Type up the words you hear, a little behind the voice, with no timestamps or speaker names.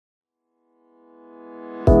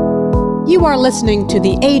You are listening to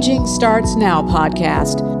the Aging Starts Now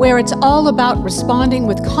podcast, where it's all about responding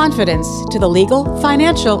with confidence to the legal,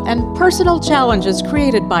 financial, and personal challenges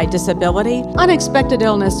created by disability, unexpected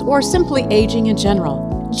illness, or simply aging in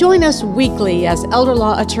general. Join us weekly as elder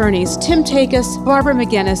law attorneys Tim Takis, Barbara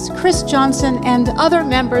McGinnis, Chris Johnson, and other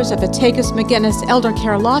members of the Takis McGinnis Elder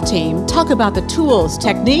Care Law Team talk about the tools,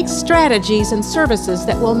 techniques, strategies, and services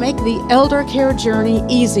that will make the elder care journey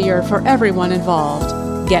easier for everyone involved.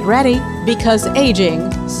 Get ready, because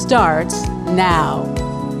aging starts now.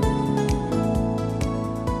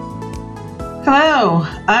 Hello,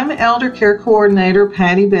 I'm Elder Care Coordinator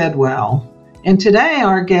Pati Bedwell. And today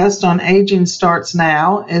our guest on Aging Starts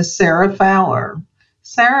Now is Sara Fowler.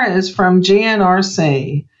 Sara is from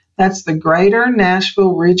GNRC, that's the Greater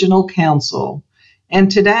Nashville Regional Council. And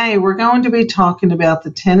today we're going to be talking about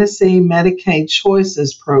the Tennessee Medicaid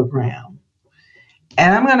Choices Program.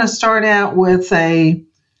 And I'm going to start out with a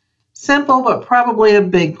simple but probably a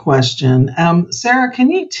big question. Sara, can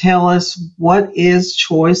you tell us what is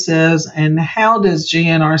Choices and how does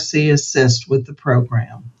GNRC assist with the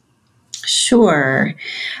program? Sure.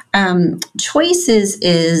 Choices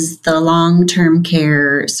is the long-term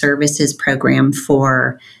care services program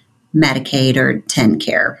for Medicaid or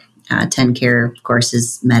TennCare. TennCare, of course,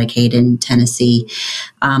 is Medicaid in Tennessee.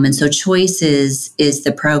 And so Choices is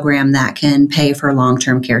the program that can pay for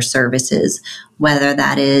long-term care services, whether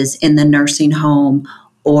that is in the nursing home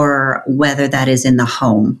or whether that is in the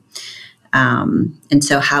home. And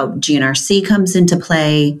so how GNRC comes into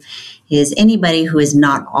play is anybody who is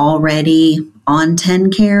not already on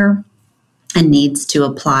TennCare and needs to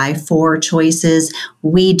apply for Choices,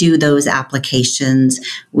 we do those applications.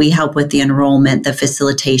 We help with the enrollment, the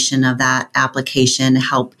facilitation of that application,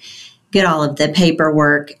 help get all of the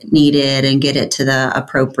paperwork needed and get it to the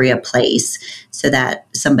appropriate place so that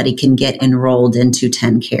somebody can get enrolled into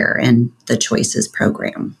TennCare and the Choices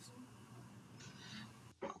program.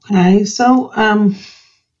 Okay, so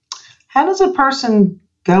how does a person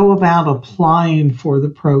go about applying for the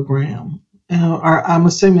program? I'm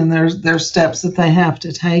assuming there's steps that they have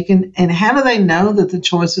to take, and how do they know that the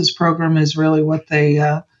Choices program is really what they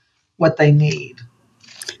need?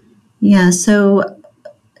 Yeah, so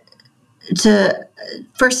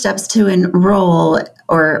first steps to enroll,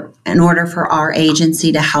 or in order for our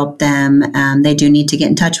agency to help them, they do need to get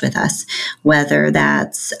in touch with us, whether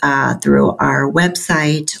that's through our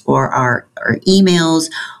website or our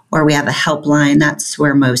emails, or we have a helpline. That's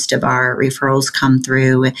where most of our referrals come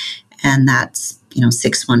through, and that's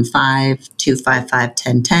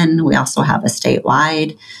 615-255-1010. We also have a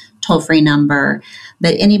statewide toll-free number.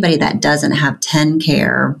 But anybody that doesn't have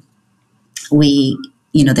TennCare, they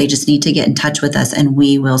just need to get in touch with us, and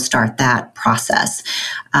we will start that process.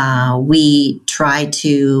 We try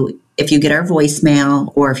to, if you get our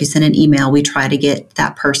voicemail or if you send an email, we try to get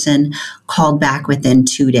that person called back within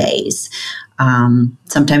 2 days.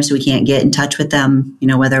 Sometimes we can't get in touch with them,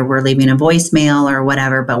 whether we're leaving a voicemail or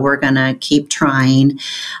whatever, but we're going to keep trying.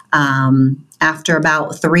 After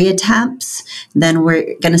about 3 attempts, then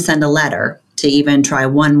we're going to send a letter to even try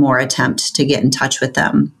one more attempt to get in touch with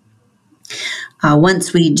them.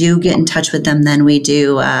 Once we do get in touch with them, then we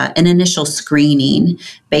do an initial screening,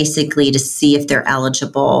 basically to see if they're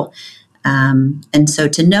eligible. And so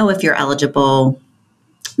to know if you're eligible,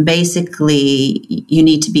 basically you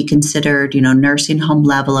need to be considered, nursing home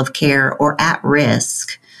level of care or at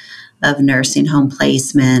risk of nursing home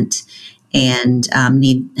placement and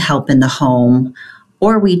need help in the home.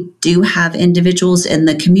 Or we do have individuals in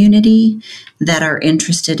the community that are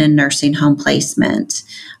interested in nursing home placement.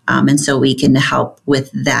 And so we can help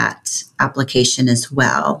with that application as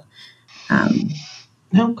well.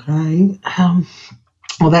 Okay.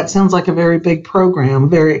 Well, that sounds like a very big program,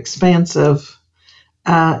 very expansive.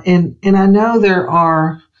 And I know there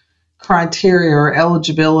are criteria or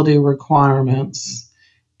eligibility requirements.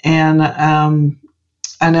 And I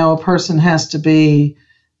know a person has to be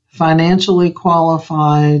financially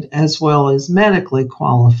qualified as well as medically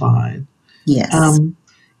qualified. Yes.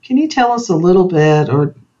 Can you tell us a little bit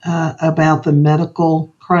about the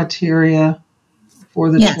medical criteria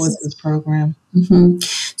for the Choices program? Mm-hmm.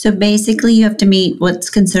 So basically you have to meet what's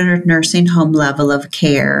considered nursing home level of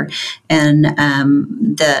care. And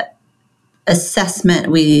the assessment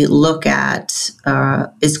we look at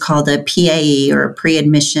is called a PAE, or a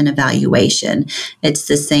pre-admission evaluation. It's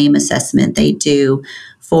the same assessment they do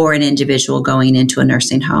for an individual going into a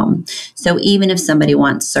nursing home. So even if somebody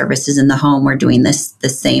wants services in the home, we're doing the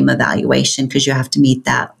same evaluation because you have to meet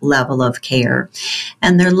that level of care.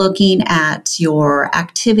 And they're looking at your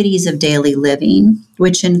activities of daily living,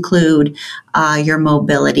 which include your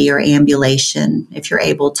mobility or ambulation, if you're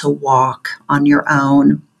able to walk on your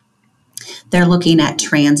own. They're looking at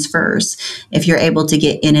transfers, if you're able to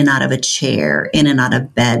get in and out of a chair, in and out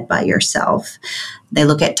of bed by yourself. They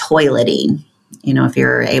look at toileting, if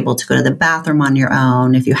you're able to go to the bathroom on your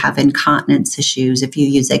own, if you have incontinence issues, if you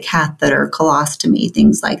use a catheter, colostomy,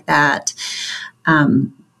 things like that.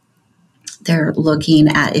 They're looking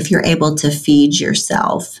at if you're able to feed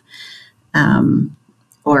yourself,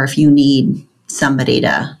 or if you need somebody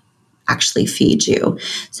to actually feed you.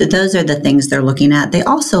 So those are the things they're looking at. They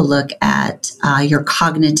also look at your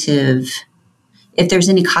cognitive, if there's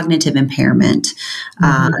any cognitive impairment,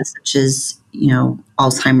 such as,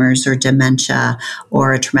 Alzheimer's or dementia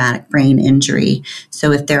or a traumatic brain injury.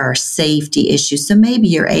 So if there are safety issues, so maybe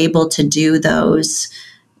you're able to do those,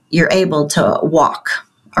 you're able to walk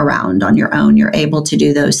around on your own, you're able to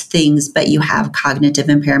do those things, but you have cognitive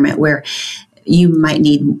impairment where you might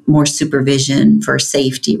need more supervision for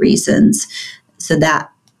safety reasons. So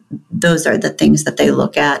those are the things that they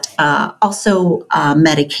look at. Also,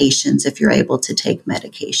 medications, if you're able to take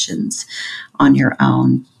medications on your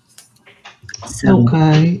own. So.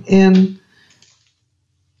 Okay.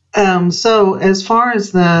 And so as far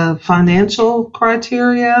as the financial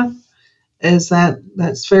criteria,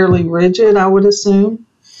 that's fairly rigid, I would assume?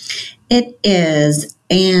 It is.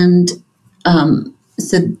 And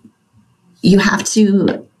so you have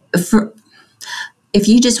to, if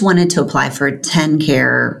you just wanted to apply for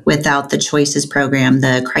TennCare without the Choices program,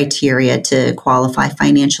 the criteria to qualify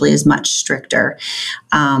financially is much stricter.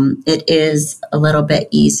 It is a little bit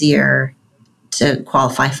easier to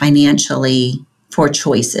qualify financially for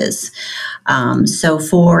Choices. So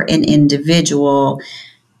for an individual,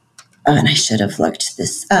 and I should have looked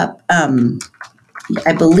this up,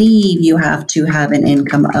 I believe you have to have an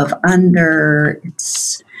income of under,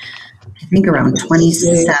 I think around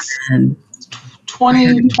 27.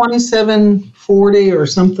 2740 or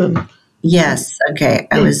something. Yes. Okay.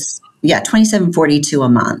 I was, 2742 a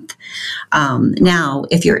month. Now,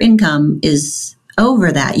 if your income is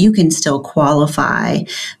over that, you can still qualify,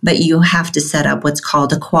 but you have to set up what's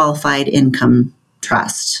called a qualified income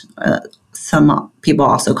trust. Some people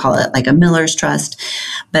also call it like a Miller's trust,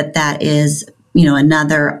 but that is,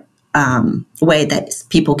 another way that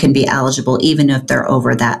people can be eligible even if they're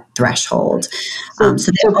over that threshold. So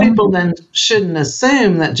people then shouldn't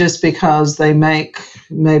assume that just because they make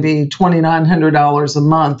maybe $2,900 a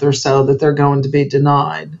month or so that they're going to be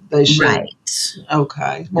denied. They should. Right.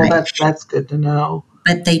 Okay. Well, right. That's good to know.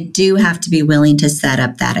 But they do have to be willing to set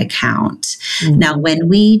up that account. Mm-hmm. Now, when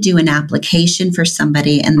we do an application for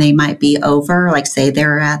somebody and they might be over, like say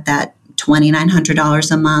they're at that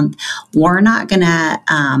 $2,900 a month, we're not going to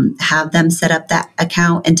have them set up that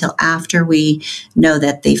account until after we know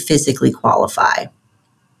that they physically qualify,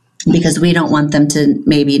 because we don't want them to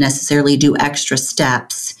maybe necessarily do extra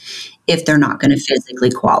steps if they're not going to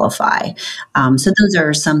physically qualify. So those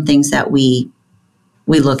are some things that we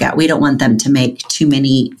look at. We don't want them to make too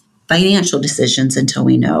many financial decisions until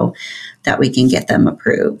we know that we can get them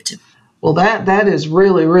approved. Well, that is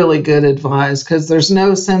really, really good advice, because there's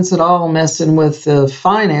no sense at all messing with the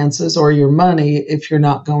finances or your money if you're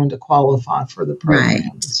not going to qualify for the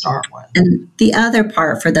program to start with. And the other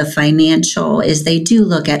part for the financial is they do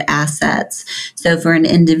look at assets. So for an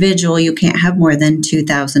individual, you can't have more than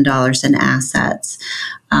 $2,000 in assets.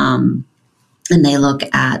 And they look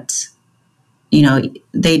at,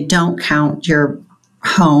 they don't count your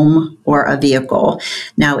home or a vehicle.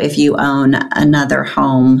 Now, if you own another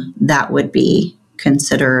home, that would be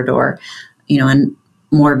considered, or, and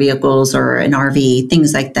more vehicles or an RV,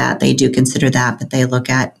 things like that. They do consider that, but they look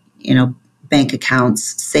at, bank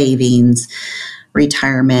accounts, savings,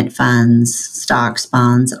 retirement funds, stocks,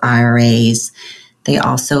 bonds, IRAs. They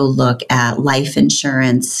also look at life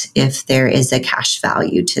insurance if there is a cash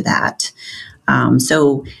value to that.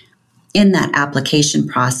 So in that application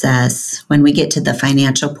process, when we get to the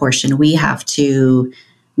financial portion, we have to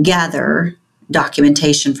gather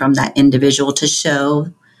documentation from that individual to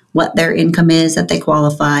show what their income is that they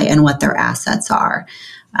qualify and what their assets are,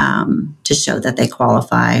 to show that they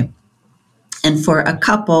qualify. And for a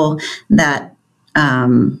couple, that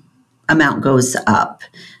amount goes up,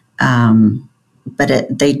 but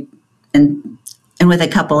and with a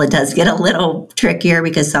couple, it does get a little trickier,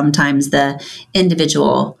 because sometimes the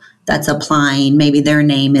individual that's applying, maybe their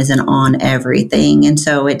name isn't on everything, and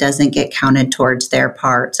so it doesn't get counted towards their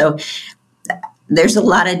part. So there's a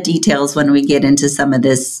lot of details when we get into some of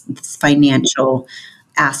this financial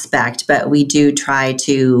aspect, but we do try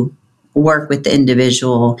to work with the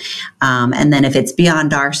individual. And then if it's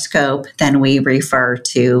beyond our scope, then we refer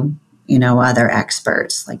to, other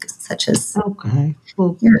experts, like such as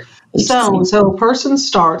Well, your HC. So a person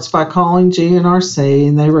starts by calling GNRC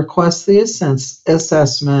and they request the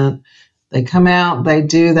assessment. They come out, they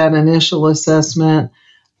do that initial assessment,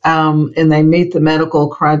 and they meet the medical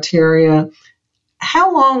criteria.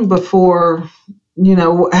 How long before,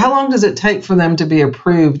 how long does it take for them to be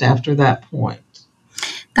approved after that point?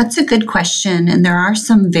 That's a good question, and there are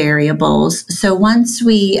some variables. So once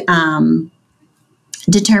we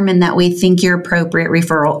determine that we think you're appropriate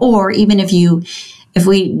referral, or even if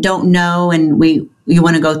we don't know and you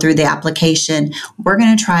want to go through the application, we're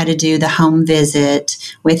going to try to do the home visit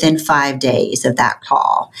within 5 days of that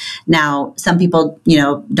call. Now, some people,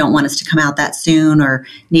 don't want us to come out that soon or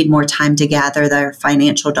need more time to gather their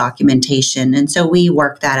financial documentation. And so we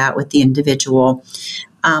work that out with the individual.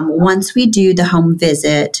 Once we do the home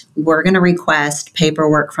visit, we're going to request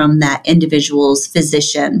paperwork from that individual's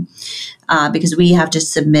physician because we have to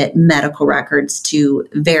submit medical records to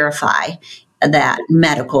verify that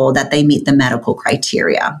they meet the medical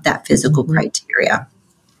criteria, that physical criteria.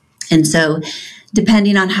 And so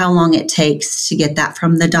depending on how long it takes to get that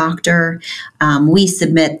from the doctor, we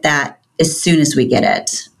submit that as soon as we get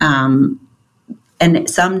it. And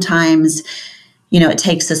sometimes, it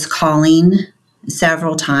takes us calling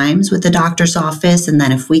several times with the doctor's office. And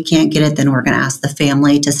then if we can't get it, then we're going to ask the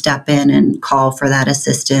family to step in and call for that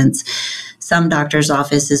assistance. Some doctor's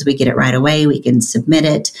offices, we get it right away. We can submit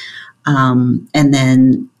it. And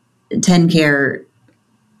then TennCare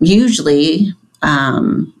usually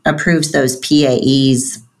approves those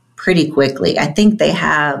PAEs pretty quickly. I feel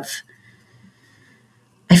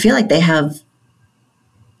like they have,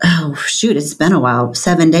 it's been a while,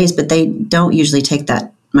 7 days, but they don't usually take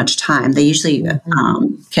that much time. They usually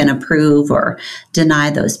can approve or deny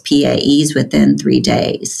those PAEs within 3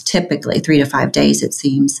 days, typically 3 to 5 days, it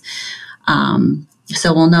seems.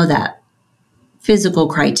 So we'll know that physical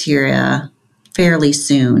criteria fairly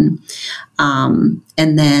soon. And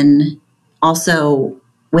then also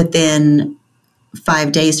within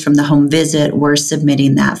 5 days from the home visit, we're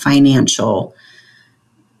submitting that financial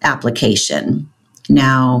application.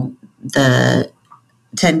 Now, the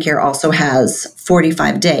TennCare also has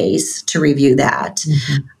 45 days to review that.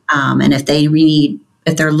 Mm-hmm. And if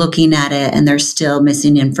they're looking at it and they're still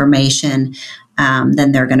missing information,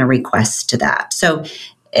 then they're going to request to that. So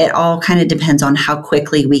it all kind of depends on how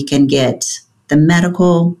quickly we can get the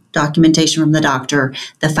medical documentation from the doctor,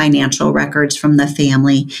 the financial records from the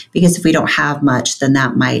family, because if we don't have much, then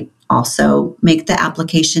that might also make the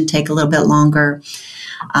application take a little bit longer.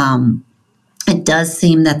 It does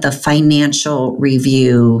seem that the financial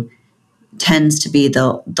review tends to be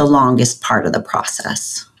the longest part of the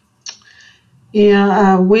process.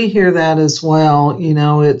 Yeah, we hear that as well.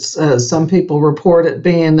 It's some people report it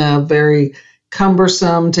being very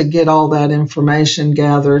cumbersome to get all that information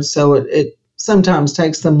gathered. So it sometimes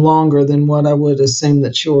takes them longer than what I would assume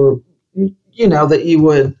that that you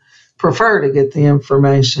would prefer to get the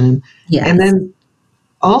information. Yes. And then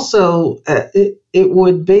also, it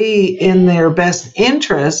would be in their best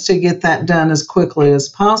interest to get that done as quickly as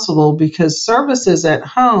possible because services at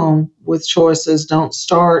home with choices don't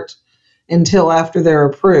start until after they're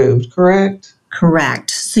approved, correct?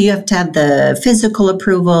 Correct. So you have to have the physical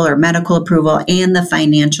approval or medical approval and the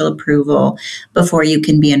financial approval before you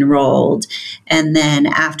can be enrolled. And then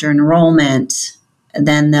after enrollment,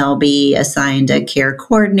 then they'll be assigned a care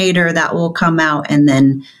coordinator that will come out and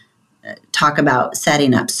then talk about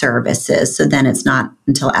setting up services. So then it's not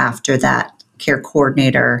until after that care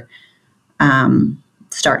coordinator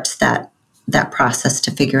starts that process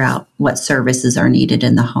to figure out what services are needed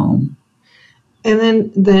in the home.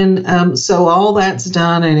 And then so all that's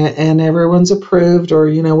done and everyone's approved, or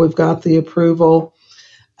we've got the approval.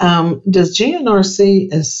 Does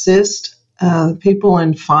GNRC assist people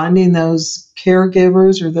in finding those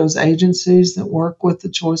caregivers or those agencies that work with the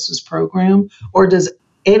Choices program, or does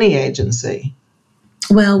any agency?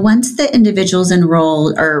 Well, once the individual's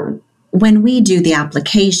enrolled, or when we do the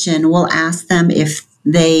application, we'll ask them if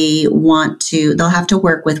they'll have to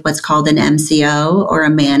work with what's called an MCO or a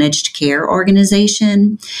managed care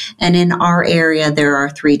organization. And in our area, there are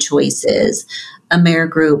 3 choices: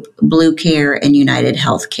 AmeriGroup, Blue Care, and United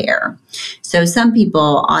Healthcare. So some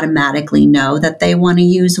people automatically know that they want to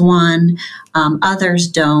use one, others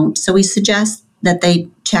don't. So we suggest that they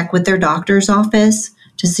check with their doctor's office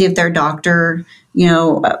to see if their doctor,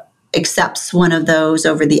 accepts one of those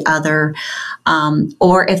over the other.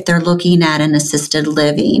 Or if they're looking at an assisted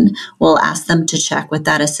living, we'll ask them to check with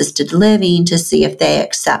that assisted living to see if they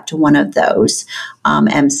accept one of those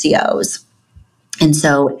MCOs. And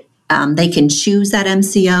so they can choose that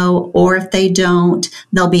MCO, or if they don't,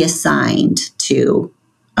 they'll be assigned to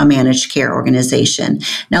a managed care organization.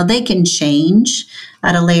 Now, they can change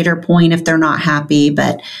at a later point if they're not happy,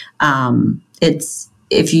 but it's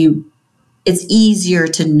easier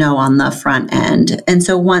to know on the front end. And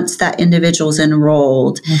so once that individual is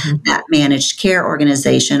enrolled, that managed care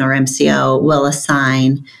organization or MCO will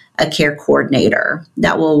assign a care coordinator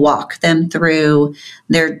that will walk them through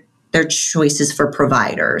their choices for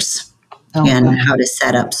providers and how to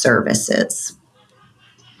set up services.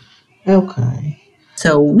 Okay.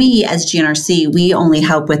 So we, as GNRC, we only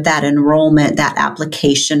help with that enrollment, that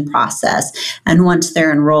application process. And once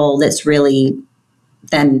they're enrolled, it's really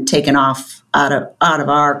then taken off out of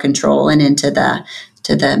our control and into the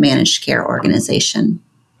managed care organization.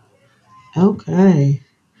 Okay.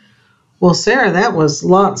 Well, Sara, that was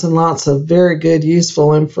lots and lots of very good,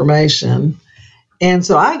 useful information. And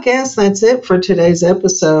so I guess that's it for today's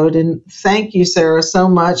episode. And thank you, Sara, so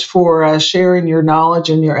much for sharing your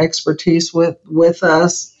knowledge and your expertise with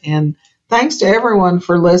us. And thanks to everyone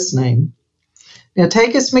for listening. Now,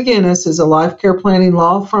 Takis McGinnis is a life care planning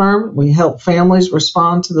law firm. We help families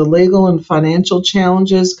respond to the legal and financial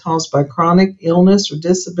challenges caused by chronic illness or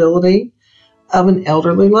disability of an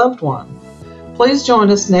elderly loved one. Please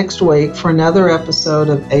join us next week for another episode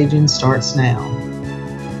of Aging Starts Now.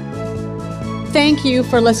 Thank you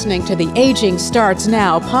for listening to the Aging Starts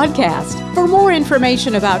Now podcast. For more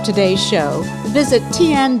information about today's show, visit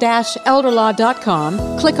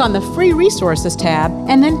tn-elderlaw.com, click on the Free Resources tab,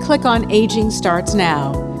 and then click on Aging Starts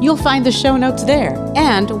Now. You'll find the show notes there.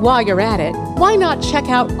 And while you're at it, why not check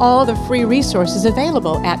out all the free resources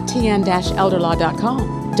available at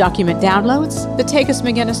tn-elderlaw.com? Document downloads, the Takis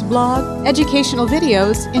McGinnis blog, educational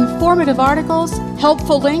videos, informative articles,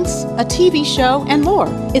 helpful links, a TV show, and more.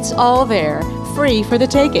 It's all there, free for the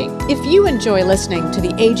taking. If you enjoy listening to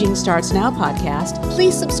the Aging Starts Now podcast,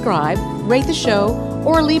 please subscribe, rate the show,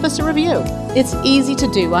 or leave us a review. It's easy to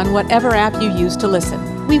do on whatever app you use to listen.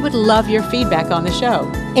 We would love your feedback on the show.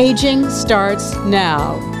 Aging Starts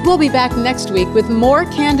Now. We'll be back next week with more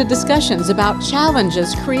candid discussions about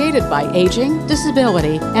challenges created by aging,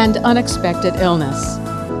 disability, and unexpected illness.